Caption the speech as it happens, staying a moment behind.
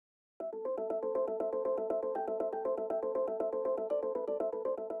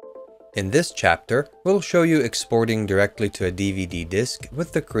In this chapter, we'll show you exporting directly to a DVD disc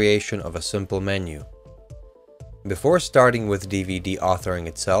with the creation of a simple menu. Before starting with DVD authoring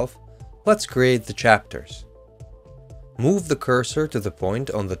itself, let's create the chapters. Move the cursor to the point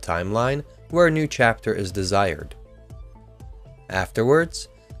on the timeline where a new chapter is desired. Afterwards,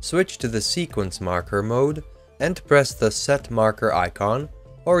 switch to the sequence marker mode and press the set marker icon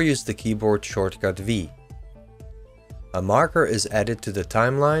or use the keyboard shortcut V. A marker is added to the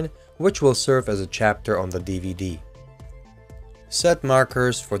timeline, which will serve as a chapter on the DVD. Set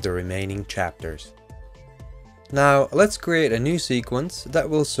markers for the remaining chapters. Now let's create a new sequence that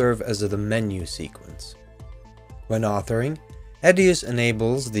will serve as the menu sequence. When authoring, EDIUS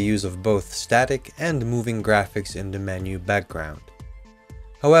enables the use of both static and moving graphics in the menu background.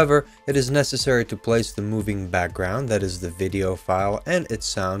 However, it is necessary to place the moving background, that is the video file and its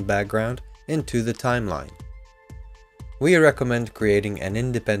sound background, into the timeline. We recommend creating an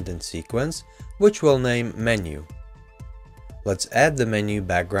independent sequence, which we'll name Menu. Let's add the menu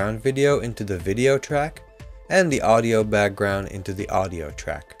background video into the video track and the audio background into the audio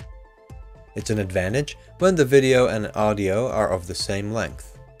track. It's an advantage when the video and audio are of the same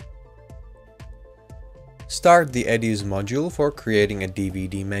length. Start the EDIUS module for creating a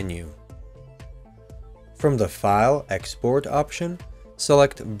DVD menu. From the File Export option,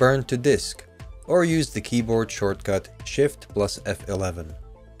 select Burn to Disk or use the keyboard shortcut Shift plus F11.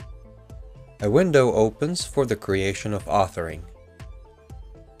 A window opens for the creation of authoring.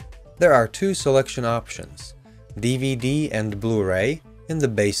 There are two selection options, DVD and Blu-ray in the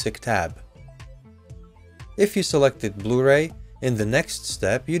Basic tab. If you selected Blu-ray, in the next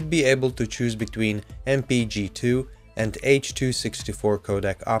step you'd be able to choose between MPG2 and H.264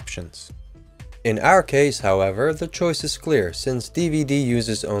 codec options. In our case, however, the choice is clear since DVD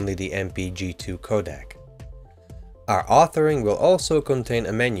uses only the MPG2 codec. Our authoring will also contain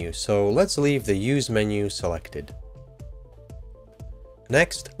a menu, so let's leave the Use menu selected.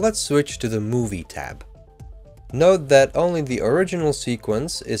 Next, let's switch to the Movie tab. Note that only the original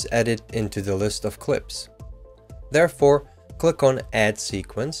sequence is added into the list of clips. Therefore, click on Add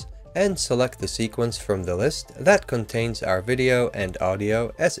Sequence and select the sequence from the list that contains our video and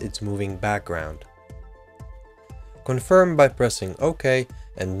audio as its moving background. Confirm by pressing OK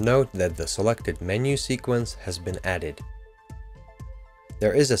and note that the selected menu sequence has been added.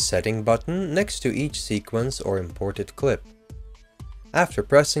 There is a setting button next to each sequence or imported clip. After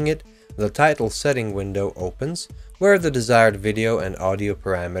pressing it, the title setting window opens where the desired video and audio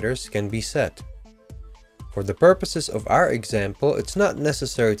parameters can be set. For the purposes of our example, it's not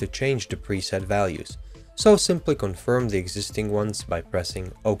necessary to change the preset values, so simply confirm the existing ones by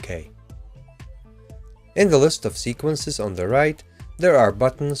pressing OK. In the list of sequences on the right, there are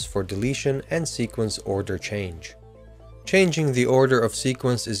buttons for deletion and sequence order change. Changing the order of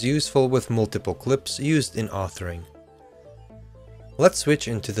sequence is useful with multiple clips used in authoring. Let's switch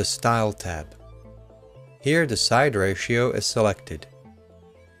into the Style tab. Here the side ratio is selected.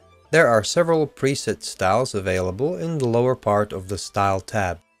 There are several preset styles available in the lower part of the Style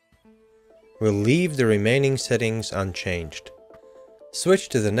tab. We'll leave the remaining settings unchanged. Switch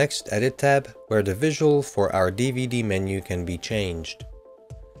to the next Edit tab where the visual for our DVD menu can be changed.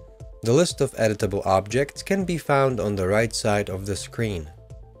 The list of editable objects can be found on the right side of the screen.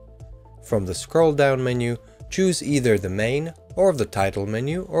 From the scroll down menu, choose either the main or the title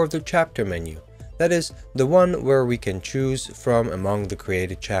menu or the chapter menu. That is, the one where we can choose from among the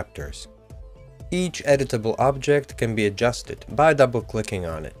created chapters. Each editable object can be adjusted by double-clicking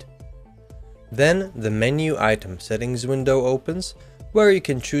on it. Then the Menu Item Settings window opens, where you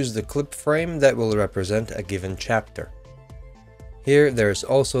can choose the clip frame that will represent a given chapter. Here there is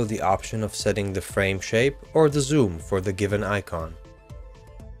also the option of setting the frame shape or the zoom for the given icon.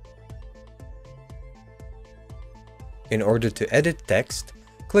 In order to edit text,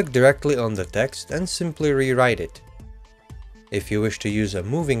 click directly on the text and simply rewrite it. If you wish to use a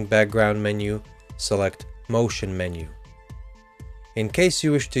moving background menu, select Motion menu. In case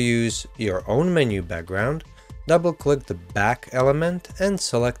you wish to use your own menu background, double-click the back element and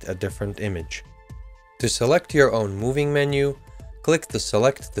select a different image. To select your own moving menu, click the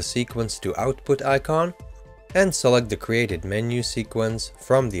Select the Sequence to Output icon and select the created menu sequence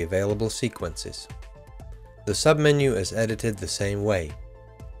from the available sequences. The submenu is edited the same way.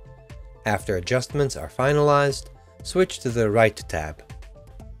 After adjustments are finalized, switch to the Right tab.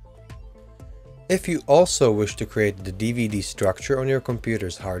 If you also wish to create the DVD structure on your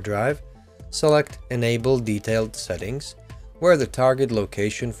computer's hard drive, select Enable Detailed Settings, where the target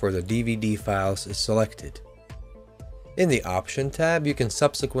location for the DVD files is selected. In the Option tab, you can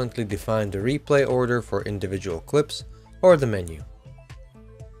subsequently define the replay order for individual clips or the menu.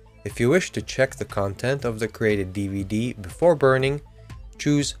 If you wish to check the content of the created DVD before burning,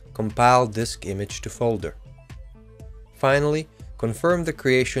 choose Compile Disk Image to Folder. Finally, confirm the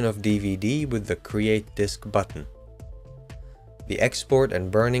creation of DVD with the Create Disk button. The export and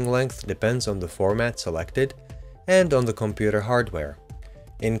burning length depends on the format selected and on the computer hardware.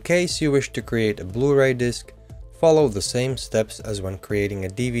 In case you wish to create a Blu-ray disc, follow the same steps as when creating a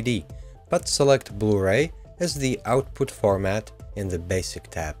DVD, but select Blu-ray as the output format in the Basic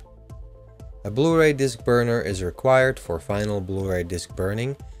tab. A Blu-ray disc burner is required for final Blu-ray disc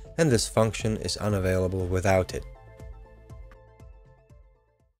burning, and this function is unavailable without it.